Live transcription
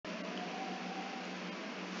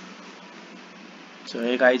So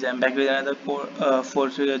hey guys, I'm back with another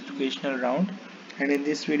Codeforces educational round, and in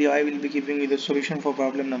this video I will be giving you the solution for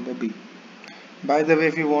problem number B. By the way,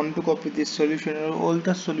 if you want to copy this solution or all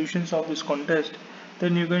the solutions of this contest,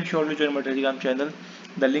 then you can surely join my Telegram channel.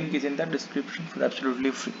 The link is in the description for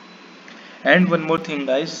absolutely free. And one more thing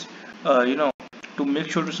guys, to make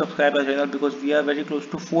sure to subscribe our channel because we are very close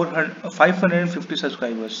to 550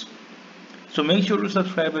 subscribers. So make sure to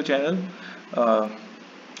subscribe the channel.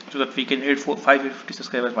 So that we can hit 550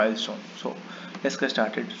 subscribers milestone. So let's get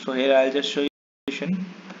started. So here I'll just show you the solution.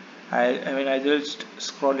 I just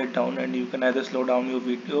scroll it down, and you can either slow down your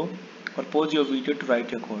video or pause your video to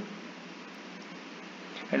write your code.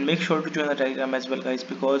 And make sure to join the Telegram as well guys,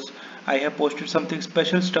 because I have posted something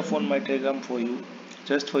special stuff on my Telegram for you,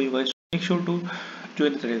 just for you guys. Make sure to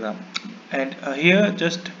join the Telegram. And here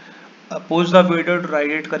just pause the video to write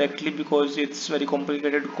it correctly, because it's very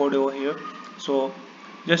complicated code over here. So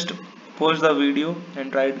just pause the video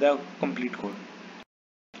and write the complete code.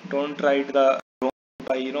 Don't write the wrong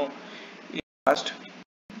by fast.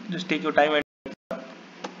 Just take your time and write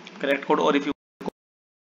the correct code, or if you.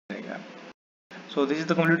 So this is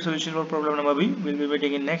the complete solution for problem number B. We'll be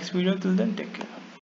waiting in next video. Till then, take care.